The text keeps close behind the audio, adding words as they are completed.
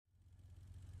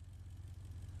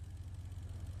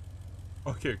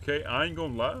Okay, I ain't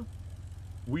gonna lie.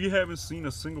 We haven't seen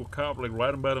a single cop like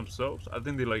riding by themselves. I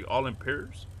think they like all in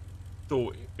pairs.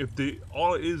 So if they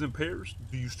all is in pairs,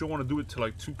 do you still want to do it to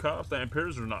like two cops that in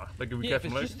pairs or not? Like if we Yeah, catch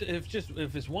them later?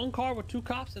 if it's one car with two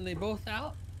cops and they both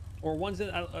out, or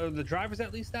the driver's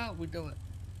at least out, we do it.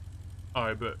 All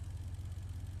right, bet.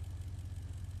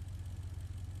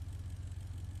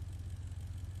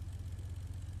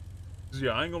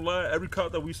 Yeah, I ain't gonna lie. Every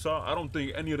cop that we saw, I don't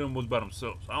think any of them was by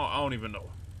themselves. I don't even know.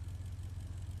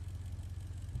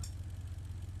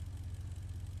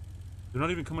 They're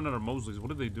not even coming out of Mosley's.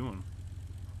 What are they doing?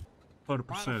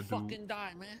 100%, dude. Fucking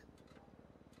die, man.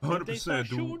 100%, dude.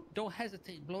 Shooting, don't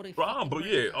hesitate. Blow they Bro, fucking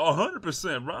yeah, brains out.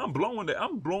 100%, bro. I'm blowing that.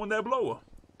 I'm blowing that blower.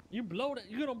 You blow that.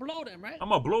 You're gonna blow them, right? I'm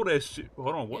gonna blow that shit.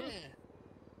 Hold on, what? Yeah.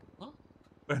 Huh?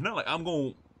 But not like I'm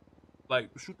gonna like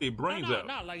shoot their brains out.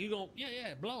 No, like you gonna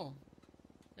blow them.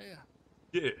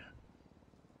 Yeah.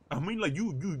 I mean, like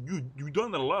you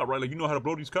done that a lot, right? Like you know how to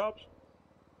blow these cops.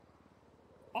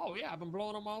 Oh yeah, I've been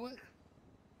blowing them all week.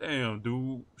 Damn,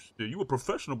 dude. Shit, you a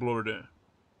professional blower then.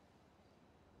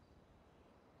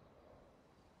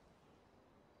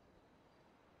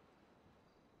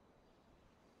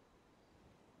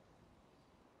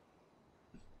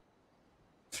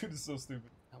 Dude, it's so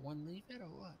stupid. I want to leave it or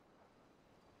what?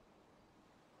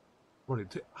 Bro,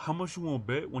 how much you want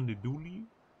to bet when they do leave?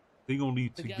 They gonna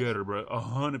leave together, bro.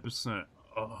 100%.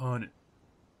 100.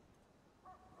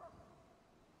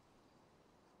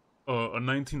 A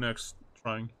 19X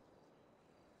trying.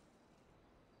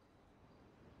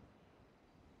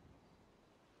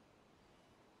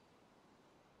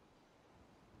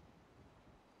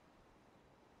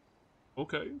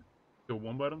 Okay. Still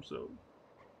one by themselves.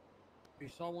 You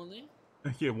saw one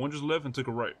there? Yeah, one just left and took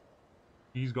a right.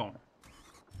 He's gone.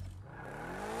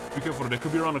 Be careful, they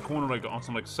could be around the corner like on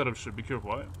some like setup shit. Be careful,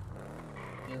 right?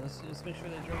 Yeah, let's make sure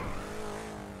they drove.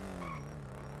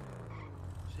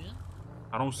 See him?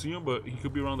 I don't see him, but he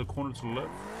could be around the corner to the left.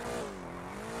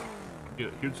 Yeah,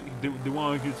 they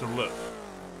want to get to the left.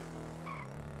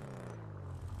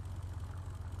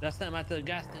 That's them at the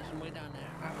gas station way down there.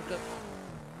 Alright, we're good.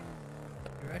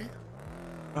 You ready?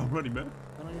 I'm ready, man.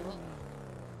 What on your look?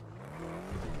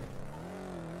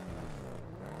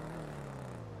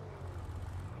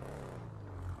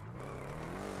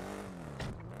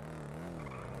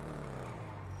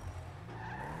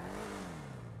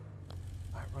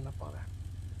 Run up on her.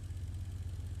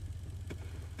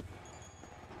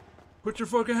 Put your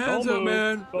fucking hands up,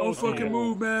 man. Don't fucking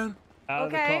move, man. Out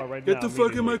of the car right now. Get the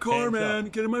fuck in my car, man.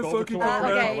 Get in my fucking car,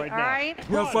 man. Okay, Right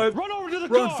all right. Run over to the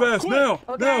car. Run fast, now.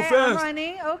 Okay, now, fast. I'm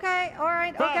running. Okay, all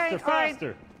right, okay, all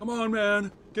right. Come on,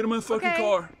 man. Get in my fucking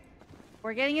car.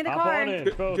 We're getting in the car.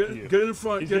 Get in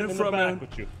front. Get in front, man.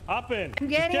 Hop in. I'm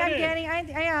getting.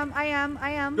 I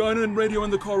am. Gun and radio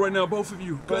in the car right now, both of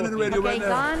you. Gun and radio right now.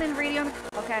 Gun and radio.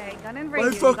 Okay, gun and radio.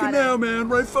 Right fucking now, man.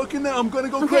 Right fucking now. I'm gonna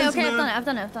go crazy, man. Okay, I've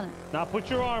done it. Now put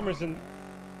your armors in.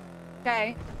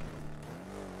 Okay.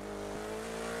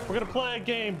 We're gonna play a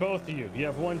game, both of you. You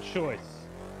have one choice.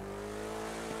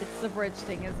 It's the bridge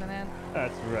thing, isn't it?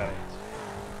 That's right.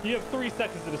 You have 3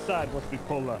 seconds to decide once we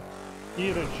pull up. You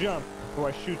either jump or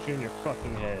I shoot you in your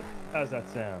fucking head. How's that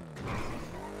sound?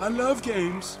 I love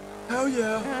games. Hell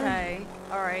yeah. Okay,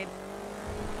 all right.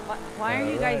 Why are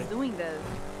you guys doing this?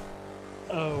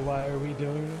 Oh, why are we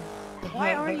doing this?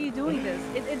 Why are you doing this?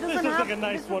 It doesn't This looks like a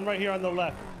nice one right here on the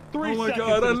left. 3 Oh my seconds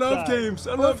god, to I love decide. games.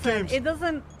 I love games. It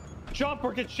doesn't. Jump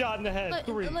or get shot in the head.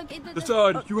 3.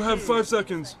 Decide. You have 5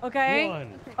 seconds. Okay.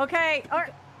 1. Okay. All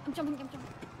right. I'm jumping.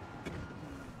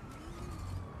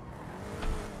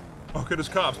 Okay, there's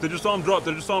cops. They just saw him drop.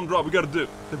 We gotta dip.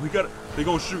 They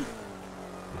gonna shoot.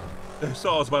 They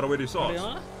saw us, by the way. They saw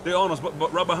us. They on us,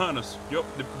 but right behind us. Yep,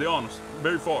 they on us.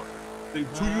 Very far. They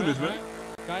 2 units, man.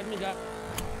 Guide me,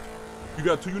 You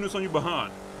got 2 units on you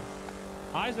behind.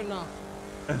 Eyes or no?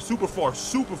 And super far,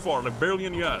 like barely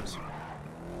in the eyes.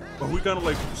 But we kind of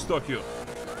like stuck here.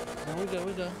 No, we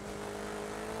good.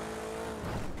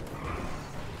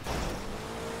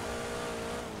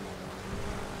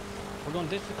 We're gonna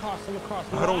ditch the car, swim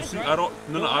across. I don't see him.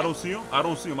 I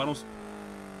don't see him.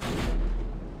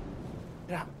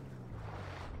 Yeah.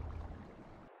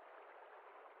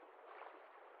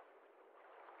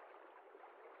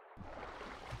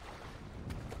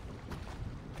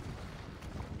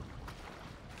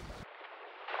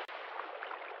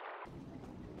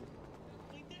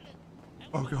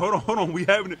 Okay, hold on. We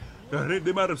haven't.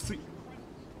 They might have seen.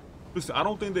 Listen, I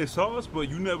don't think they saw us, but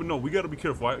you never know. We gotta be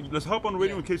careful. Right? Let's hop on the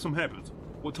radio in case something happens.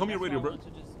 Well, tell me your radio, bro.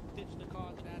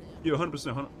 Yeah,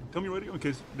 100%. Tell me your radio in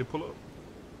case they pull up.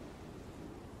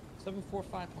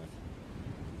 745.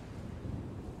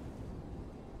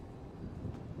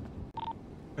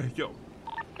 Hey, yo.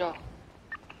 Yo.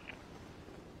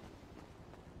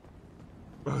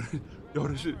 Bro, yo,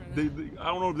 this shit, I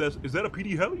don't know if is that a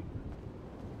PD heli?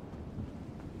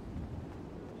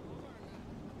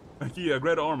 Yeah,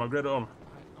 grab the armor, grab the armor.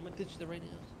 Alright, I'm gonna ditch the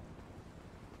radios. Is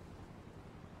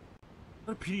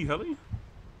that a PD heli?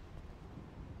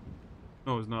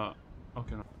 No, it's not.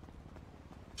 Okay, no.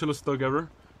 Chillest thug ever.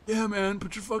 Yeah, man,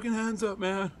 put your fucking hands up,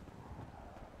 man.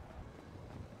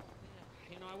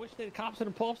 You know, I wish the cops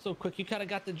didn't pull up so quick. You kind of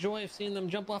got the joy of seeing them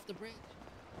jump off the bridge.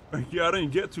 Yeah, I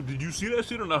didn't get to. Did you see that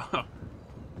shit or not?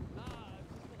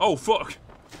 Oh, fuck.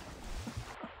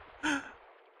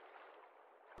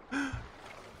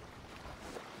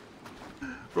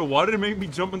 Bro, why did it make me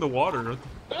jump in the water?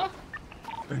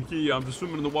 Yeah, I'm just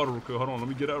swimming in the water real quick. Hold on, let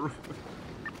me get out real quick.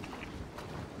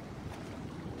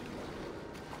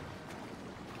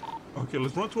 Okay,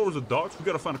 let's run towards the docks. We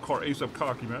gotta find a car ASAP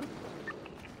cocky, man.